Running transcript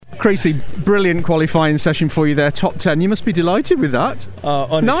Creasy, brilliant qualifying session for you there, top 10. You must be delighted with that.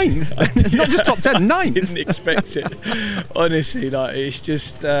 Honestly, Ninth, not just top 10, ninth. I didn't expect it. Honestly, like, it's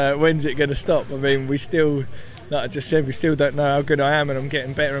just when's it going to stop? I mean, we still, like I just said, we still don't know how good I am, and I'm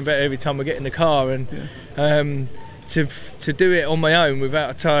getting better and better every time I get in the car. And to do it on my own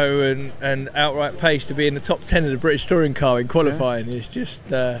without a tow and outright pace, to be in the top 10 of the British touring car in qualifying is just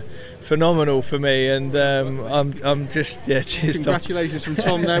phenomenal for me, and I'm just Congratulations from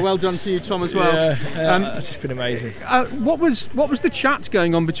Tom there. Well done to you, Tom, as well. It's just been amazing. What was the chat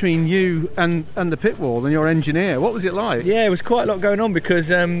going on between you and the pit wall and your engineer? What was it like? Yeah, it was quite a lot going on, because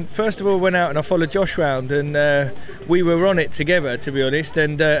first of all, I went out and I followed Josh round, and we were on it together, to be honest,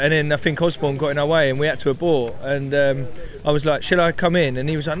 and then I think Osborne got in our way and we had to abort, and I was like, should I come in? And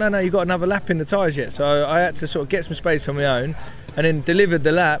he was like, no, you've got another lap in the tyres yet. So I had to sort of get some space on my own, and then delivered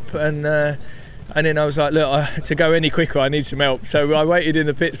the lap, and then I was like, look, to go any quicker I need some help. So I waited in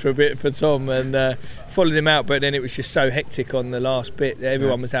the pits for a bit for Tom, and followed him out, but then it was just so hectic on the last bit.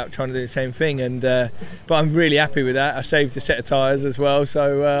 Everyone was out trying to do the same thing, and but I'm really happy with that. I saved a set of tyres as well,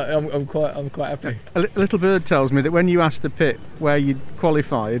 so I'm quite happy. A little bird tells me that when you asked the pit where you'd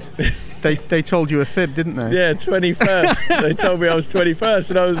qualified, they told you a fib, didn't they? Yeah, 21st. They told me I was 21st,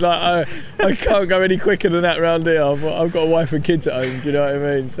 and I was like, I can't go any quicker than that round here. I've got a wife and kids at home, do you know what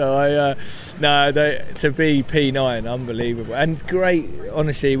I mean? So to be P9, unbelievable, and great,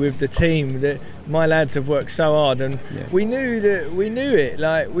 honestly, with the team. My lads have worked so hard, and we knew it.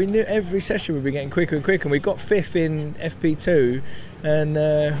 Like, we knew every session we'd be getting quicker and quicker, and we got 5th in FP2, and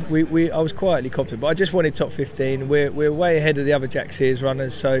I was quietly confident, but I just wanted top 15. We're way ahead of the other Jack Sears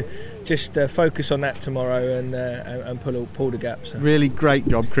runners, so just focus on that tomorrow and pull the gap. So. Really great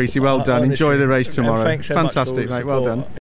job, Creasy. Well done. Honestly, enjoy the race tomorrow. Thanks so Fantastic, much for all the mate. Well support. done.